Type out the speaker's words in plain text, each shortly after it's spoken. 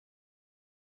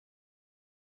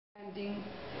branding.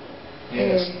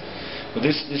 Yes. Well,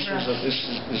 this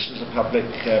was a public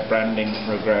branding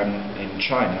program in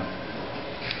China,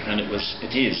 and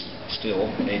it is still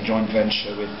a joint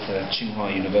venture with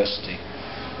Tsinghua University,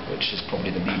 which is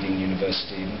probably the leading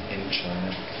university in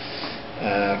China,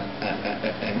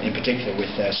 and in particular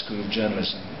with their School of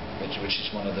Journalism, which is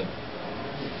one of the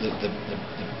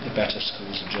better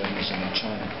schools of journalism in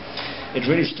China. It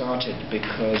really started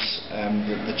because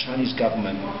the Chinese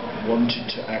government wanted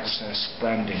to access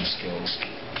branding skills,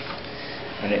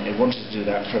 and it wanted to do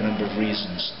that for a number of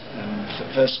reasons.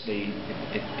 Firstly,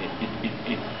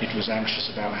 it was anxious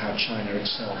about how China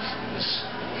itself was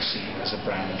seen as a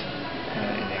brand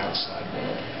in the outside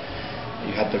world.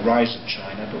 You had the rise of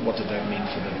China, but what did that mean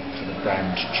for the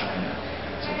brand China?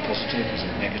 Is it positive? Is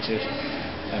it negative?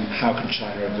 How can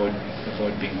China avoid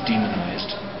being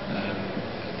demonized?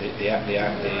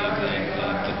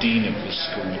 The dean of this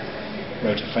school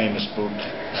wrote a famous book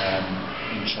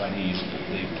in Chinese,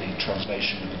 the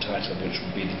translation of the title of which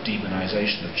would be The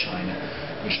Demonization of China,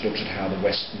 which looked at how the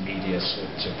Western media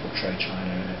sought to portray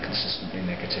China in a consistently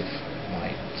negative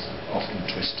light, often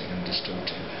twisting and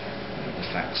distorting the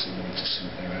facts in order to suit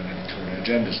their own editorial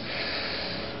agendas.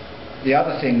 The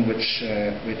other thing which the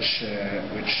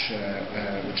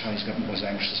Chinese government was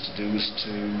anxious to do was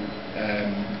to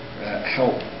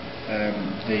help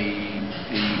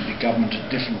the government at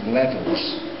different levels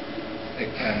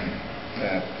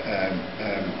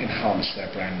enhance their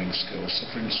branding skills. So,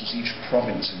 for instance, each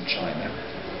province in China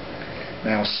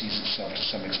now sees itself to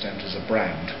some extent as a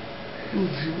brand.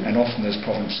 Mm-hmm. And often those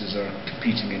provinces are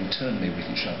competing internally with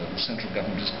each other. The central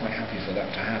government is quite happy for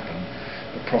that to happen,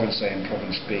 but Province A and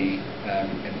Province B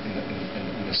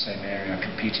in the same area are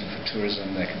competing for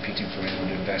tourism, they're competing for inward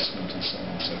investment, and so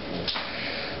on and so forth.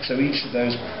 So each of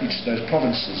those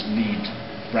provinces need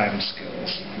brand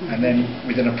skills, mm-hmm. And then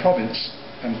within a province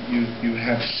you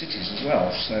have cities as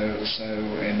well. So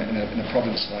in a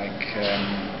province like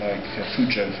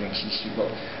Fuzhou, for instance, you've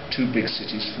got two big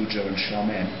cities, Fuzhou and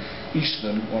Xiamen. Each of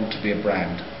them want to be a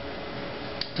brand.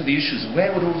 So the issue is, where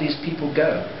would all these people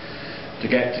go to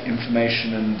get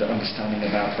information and understanding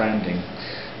about branding?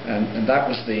 And that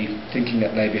was the thinking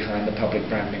that lay behind the public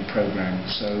branding program.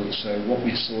 So what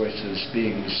we saw it as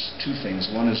being was two things.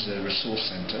 One is a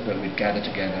resource centre where we'd gather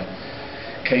together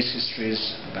case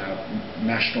histories about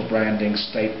national branding,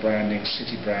 state branding,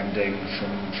 city branding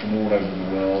from all over the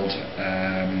world,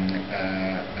 and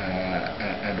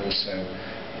also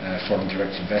foreign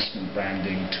direct investment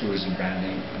branding, tourism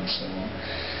branding, and so on.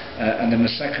 And then the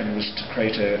second was to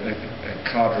create a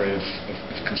cadre of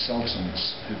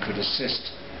consultants who could assist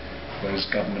those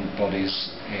government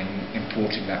bodies in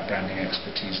importing that branding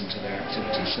expertise into their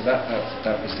activities. So that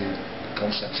was the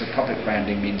concept. So public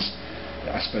branding means,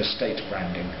 I suppose, state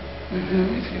branding,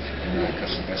 mm-hmm. if you like.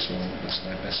 That's the best way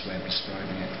of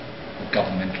describing it. Or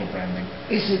governmental branding.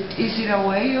 Is it a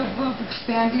way of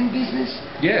expanding business?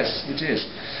 Yes, it is.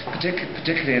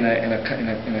 Particularly in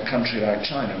a country like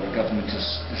China, where government is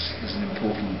an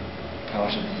important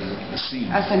part of the scene.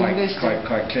 As an investor.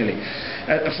 Quite clearly.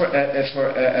 For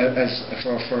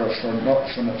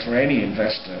any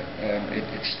investor,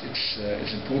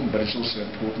 it's important, but it's also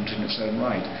important in its own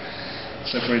right.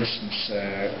 So, for instance,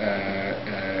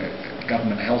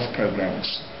 government health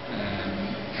programs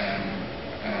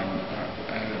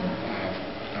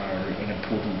are an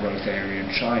important growth area in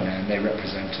China, and they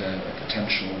represent a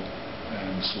potential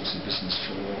source of business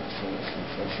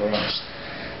for us.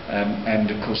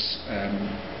 And of course,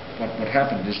 what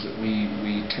happened is that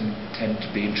we tend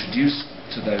to be introduced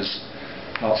to those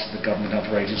parts of the government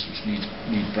apparatus which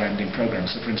need branding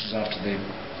programs. So, for instance, after the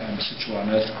Sichuan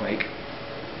earthquake,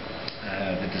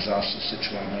 the disastrous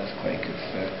Sichuan earthquake of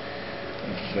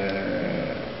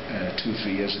 2 or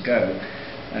 3 years ago,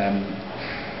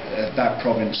 that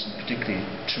province, and particularly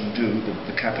Chengdu,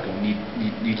 the capital,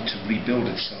 needed to rebuild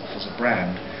itself as a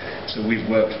brand. So we've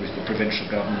worked with the provincial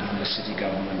government and the city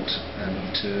government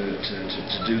to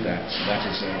do that. So that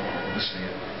is obviously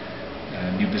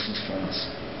a new business for us.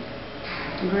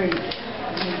 Great.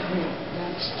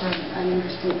 That's I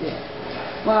understood that.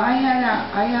 Well, I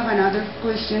have another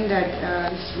question that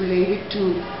is related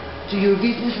to your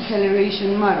business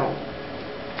acceleration model.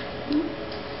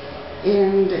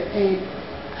 And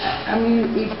I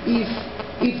mean,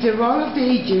 if the role of the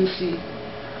agency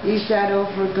is that of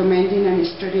recommending a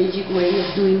strategic way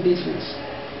of doing business,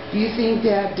 do you think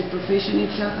that the profession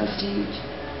itself has changed?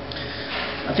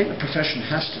 I think the profession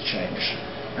has to change.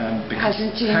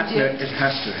 Hasn't changed yet? It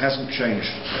has to. It hasn't changed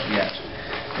yet.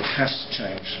 It has to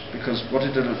change, because what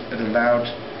it allowed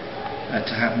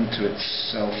to happen to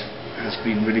itself has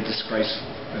been really disgraceful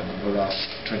over the last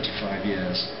 25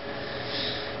 years.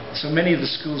 So many of the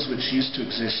skills which used to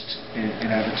exist in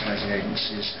advertising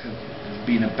agencies have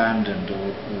been abandoned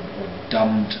or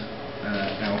dumbed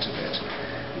out of it.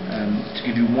 To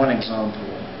give you one example,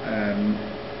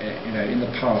 in the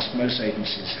past most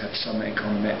agencies had some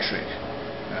econometric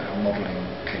modelling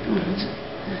capability,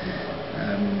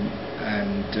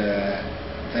 and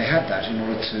they had that in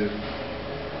order to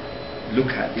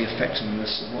look at the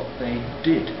effectiveness of what they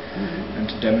did and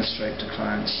to demonstrate to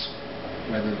clients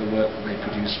whether the work that they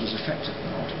produced was effective or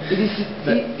not. Is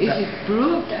it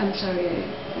proved? I'm sorry.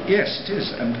 Yes, it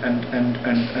is, and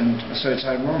so it's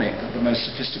ironic that the most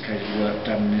sophisticated work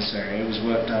done in this area was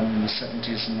work done in the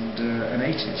 70s and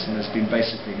 80s, and there's been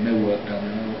basically no work done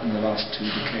in the last 2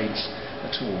 decades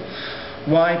at all.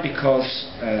 Why? Because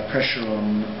pressure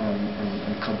on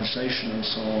compensation and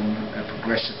so on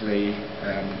progressively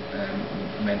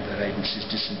meant that agencies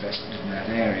disinvested in that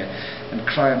area, and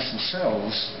clients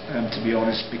themselves, to be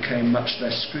honest, became much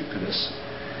less scrupulous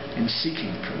in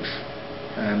seeking proof.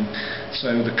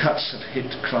 So the cuts have hit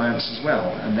clients as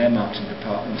well, and their marketing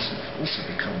departments have also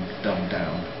become dumbed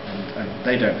down, and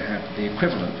they don't have the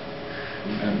equivalent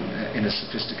in a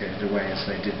sophisticated way as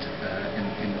they did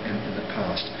in the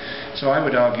past. So I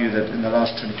would argue that in the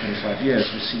last 20-25 years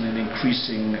we've seen an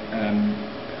increasing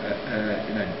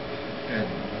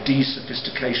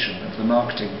de-sophistication of the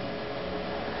marketing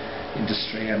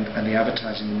industry and the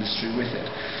advertising industry with it.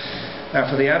 Now,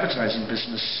 for the advertising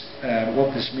business,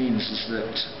 what this means is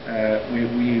that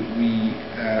we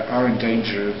are in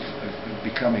danger of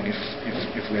becoming,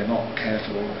 if we're not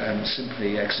careful,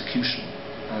 simply execution.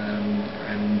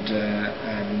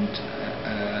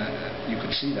 You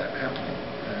could see that happening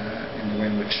in the way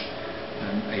in which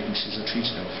agencies are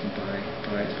treated often by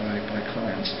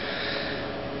clients.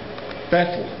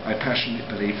 Therefore, I passionately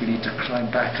believe we need to climb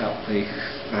back up the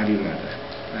value ladder,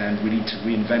 and we need to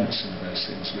reinvent some of those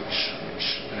things which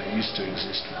used to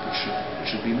exist,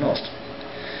 which have been lost.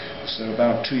 So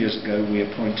about 2 years ago we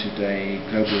appointed a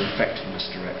global effectiveness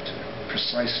director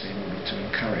precisely in order to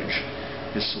encourage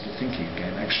this sort of thinking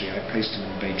again. Actually, I placed him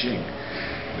in Beijing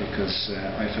because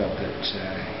I felt that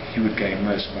he would gain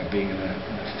most by being in a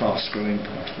fast-growing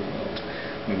part of the world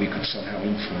where we could somehow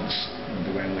influence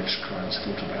the way in which clients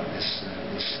thought about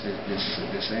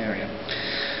this area.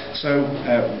 So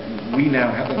we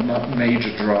now have a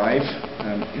major drive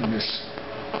in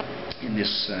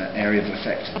this area of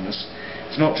effectiveness.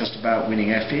 It's not just about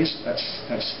winning Effies.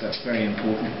 That's very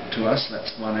important to us.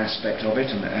 That's one aspect of it,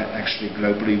 and actually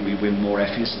globally we win more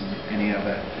Effies than any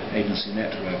other agency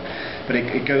network. But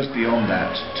it goes beyond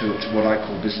that to what I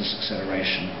call business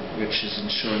acceleration, which is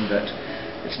ensuring that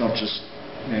it's not just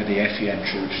the Effie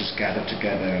entry which is gathered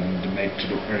together and made to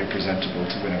look very presentable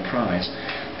to win a prize,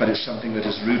 but it's something that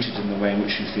is rooted in the way in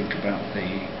which you think about the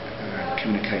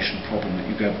communication problem, that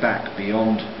you go back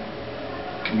beyond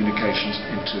communications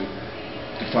into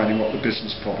defining what the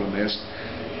business problem is,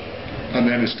 and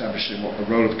then establishing what the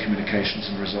role of communications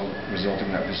in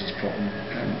resolving that business problem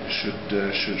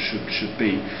should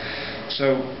be.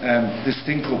 So this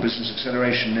thing called business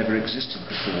acceleration never existed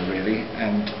before, really,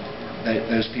 and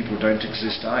those people don't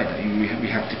exist either. We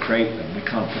have to create them. We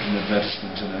can't put an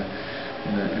advertisement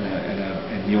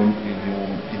in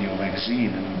your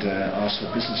magazine and ask for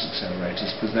business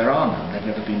accelerators, because there are none. They've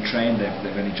never been trained.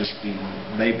 They've only just been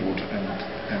labelled, and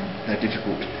they're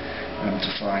difficult to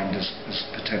find as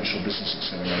potential business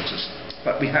accelerators.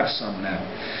 But we have some now,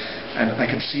 and I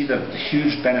can see the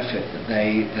huge benefit that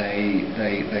they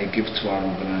give to our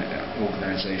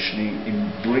organisation in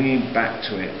bringing back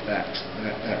to it that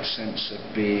sense of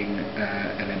being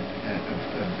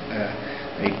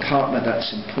a partner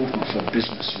that's important for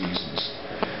business reasons,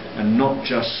 and not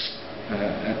just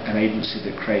an agency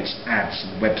that creates ads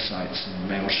and websites and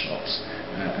mail shops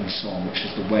and so on, which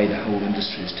is the way the whole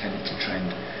industry has tended to trend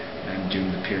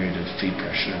during the period of fee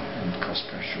pressure and cost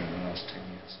pressure in the last 10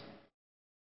 years.